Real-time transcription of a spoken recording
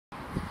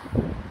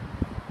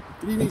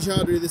Good evening,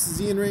 Chaudhry. This is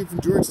Ian Rain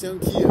from Georgetown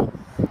Kia.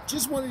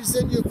 Just wanted to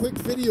send you a quick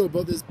video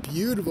about this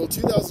beautiful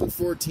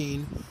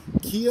 2014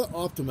 Kia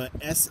Optima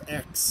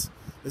SX.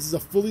 This is a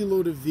fully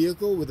loaded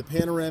vehicle with a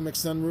panoramic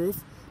sunroof.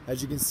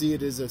 As you can see,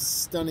 it is a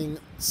stunning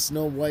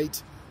snow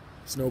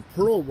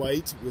pearl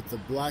white with the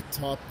black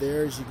top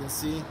there, as you can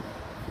see.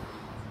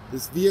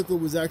 This vehicle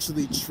was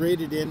actually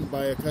traded in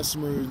by a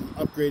customer who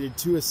upgraded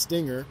to a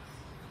Stinger.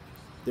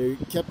 They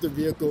kept their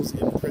vehicles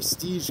in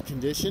prestige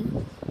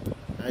condition.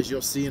 As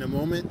you'll see in a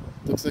moment,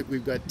 looks like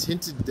we've got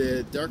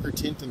the darker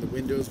tint on the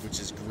windows,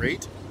 which is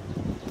great.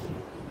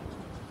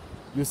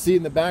 You'll see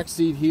in the back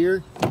seat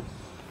here,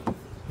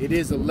 it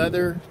is a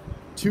leather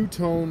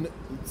two-tone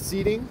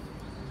seating.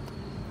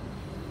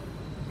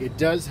 It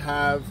does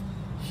have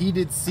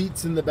heated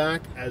seats in the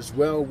back as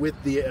well, with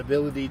the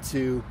ability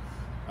to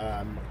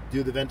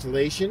do the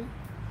ventilation.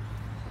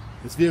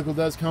 This vehicle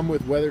does come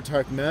with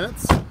WeatherTark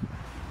mats,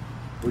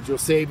 which will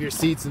save your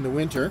seats in the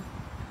winter.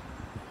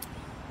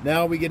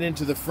 Now we get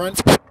into the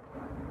front.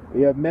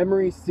 We have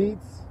memory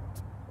seats,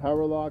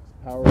 power locks,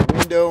 power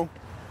window,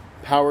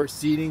 power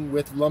seating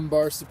with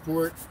lumbar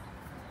support.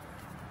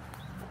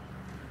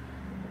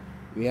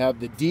 We have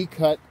the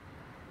D-cut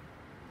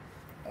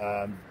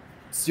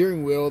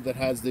steering wheel that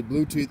has the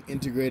Bluetooth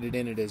integrated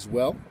in it as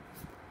well.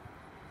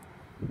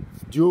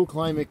 Dual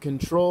climate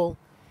control,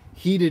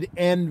 heated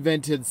and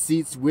vented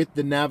seats with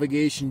the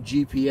navigation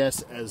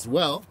GPS as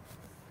well.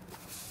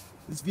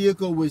 This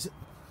vehicle was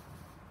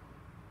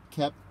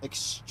kept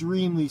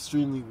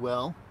extremely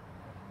well,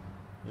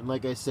 and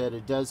like I said,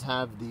 it does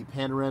have the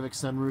panoramic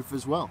sunroof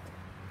as well.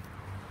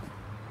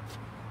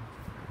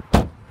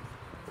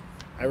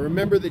 I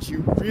remember that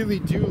you really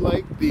do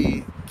like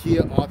the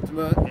Kia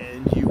Optima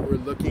and you were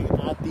looking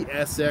at the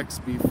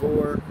SX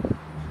before.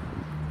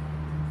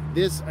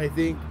 This, I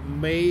think,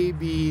 may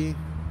be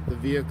the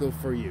vehicle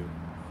for you.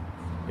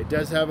 It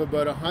does have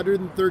about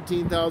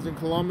 113,000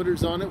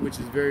 kilometers on it, which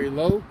is very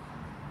low.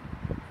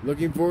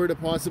 Looking forward to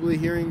possibly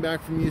hearing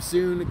back from you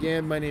soon.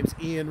 Again, my name's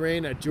Ian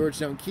Rain at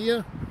Georgetown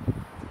Kia.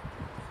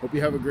 Hope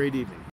you have a great evening.